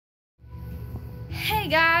Hey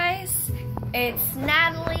guys, it's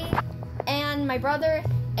Natalie and my brother,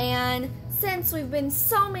 and since we've been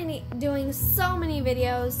doing so many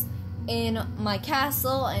videos in my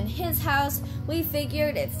castle and his house, we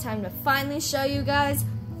figured it's time to finally show you guys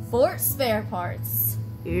Fort Spare Parts.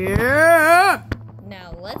 Yeah!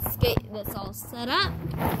 Now let's get this all set up.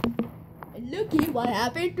 Looky what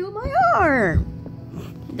happened to my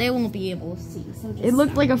arm. They won't be able to see, so just It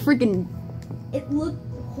looked like a freaking... It looked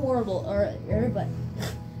horrible earlier, but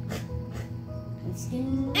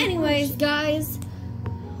anyways, guys,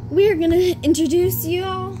 we're gonna introduce you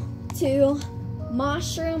all to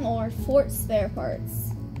Mushroom or Fort Spare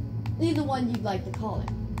Parts. Either one you'd like to call it.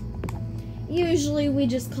 Usually we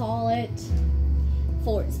just call it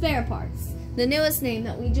Fort Spare Parts, the newest name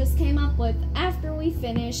that we just came up with after we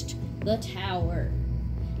finished the tower.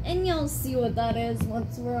 And you'll see what that is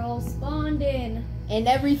once we're all spawned in. And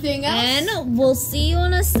everything else. And we'll see you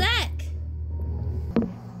in a sec.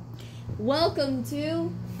 Welcome to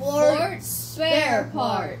Fort Spare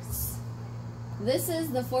Parts. This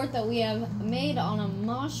is the fort that we have made on a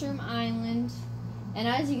mushroom island. And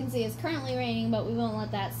as you can see, it's currently raining, but we won't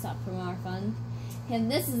let that stop from our fun. And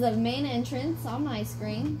this is the main entrance on my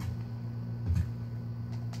screen.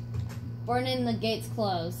 Burning, the gate's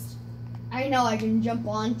closed. I know, I can jump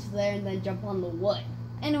onto there and then jump on the wood.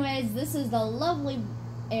 Anyways, this is the lovely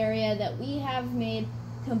area that we have made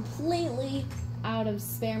completely out of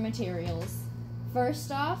spare materials.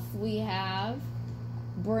 First off, we have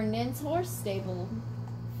Brendan's horse stable,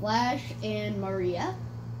 Flash and Maria.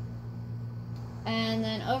 and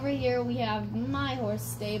then over here we have my horse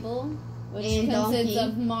stable, which And consists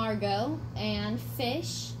Donkey. of Margot and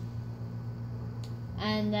Fish.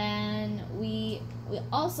 And then we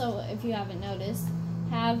also, if you haven't noticed,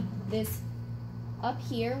 have this up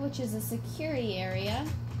here, which is a security area.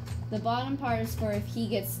 The bottom part is for if he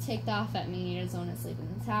gets ticked off at me, he doesn't want to sleep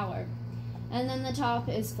in the tower. And then the top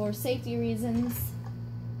is for safety reasons.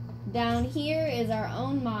 Down here is our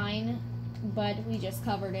own mine, but we just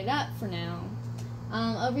covered it up for now.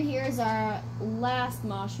 Over here is our last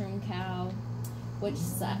mushroom cow, which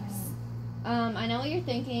sucks. I know what you're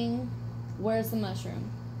thinking. Where's the mushroom?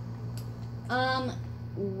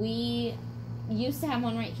 We used to have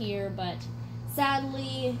one right here, but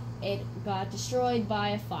sadly it got destroyed by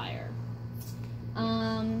a fire.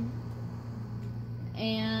 And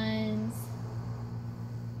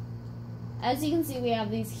as you can see, we have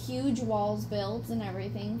these huge walls built and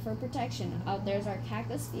everything for protection. Out there's our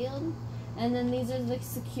cactus field, and then these are the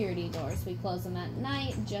security doors. We close them at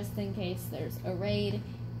night just in case there's a raid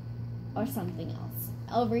or something else.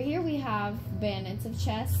 Over here we have bandits of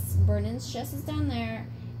chests. Bernard's chest is down there,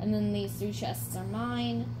 and then these three chests are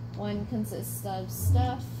mine. One consists of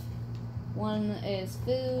stuff, one is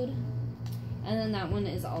food, and then that one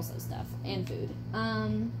is also stuff and food.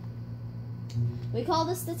 We call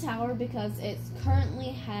this the tower because it currently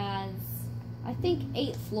has, I think,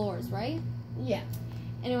 8 floors, right? Yeah.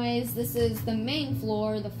 Anyways, this is the main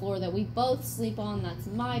floor, the floor that we both sleep on. That's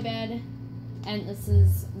my bed. And this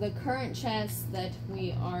is the current chest that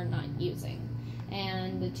we are not using.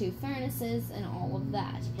 And the 2 furnaces and all of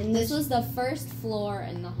that. And this was the first floor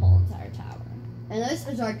in the whole entire tower. And this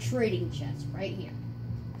is our trading chest right here.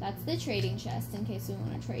 That's the trading chest in case we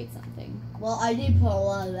want to trade something. Well, I did put a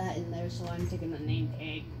lot of that in there, so I'm taking the name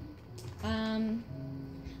tag.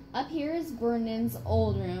 Up here is Brendan's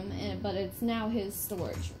old room, but it's now his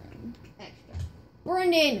storage room. Extra.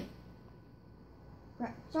 Brendan!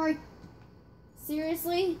 Crap. Sorry.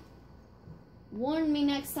 Seriously? Warn me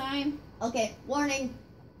next time. Okay, warning.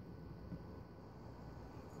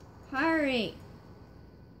 Hurry.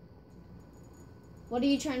 What are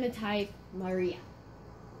you trying to type? Maria.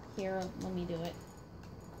 Here, let me do it.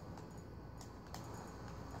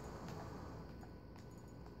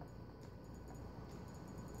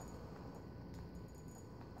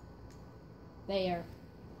 There.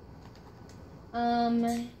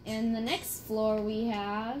 And the next floor we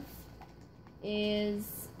have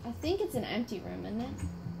is, I think it's an empty room, isn't it?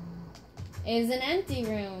 Is an empty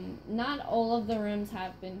room. Not all of the rooms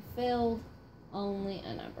have been filled, only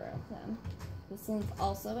a number of them. This one's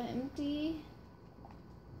also empty.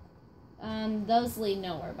 Those lead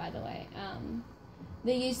nowhere, by the way.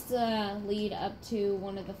 They used to lead up to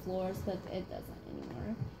one of the floors, but it doesn't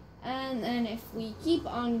anymore. And then if we keep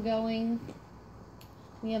on going,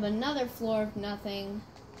 we have another floor of nothing.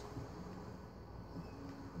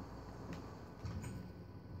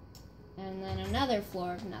 And then another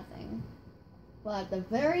floor of nothing. But at the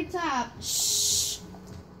very top... Shh!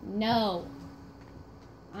 No.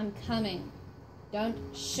 I'm coming. Don't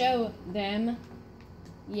show them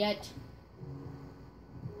yet.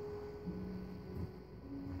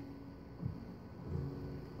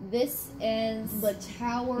 this is the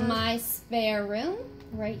tower. my spare room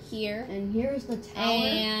right here. And here's the tower.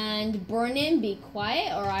 And Brennan, be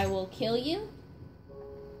quiet or I will kill you.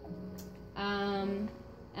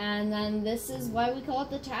 And then this is why we call it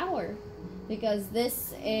the tower, because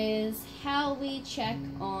this is how we check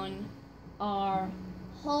on our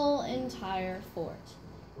whole entire fort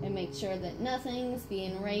and make sure that nothing's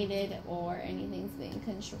being raided or anything's being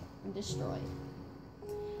destroyed.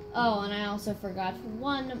 Oh, and I also forgot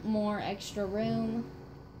one more extra room.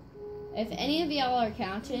 If any of y'all are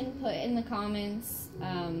counting, put in the comments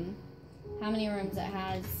how many rooms it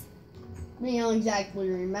has. We don't exactly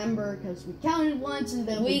remember because we counted once and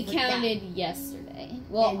then we forgot. counted yesterday.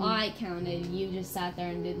 Well, And I counted. You just sat there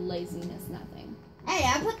and did laziness nothing. Hey,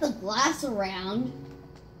 I put the glass around.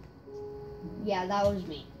 Yeah, that was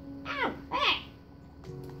me. Ow! Hey!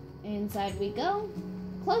 Inside we go.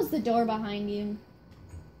 Close the door behind you.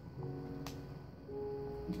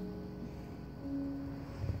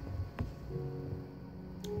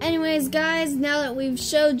 Anyways, guys, now that we've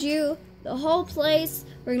showed you the whole place,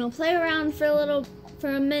 we're gonna play around for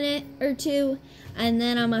a minute or two, and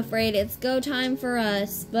then I'm afraid it's go time for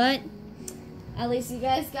us. But at least you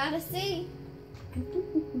guys got to see.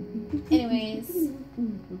 Anyways,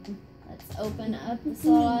 let's open up the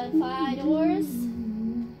solidify doors.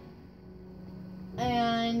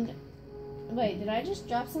 And wait, did I just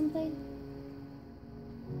drop something?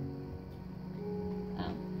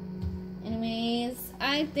 Oh. Anyways,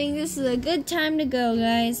 I think this is a good time to go,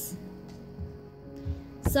 guys.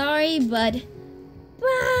 Sorry, but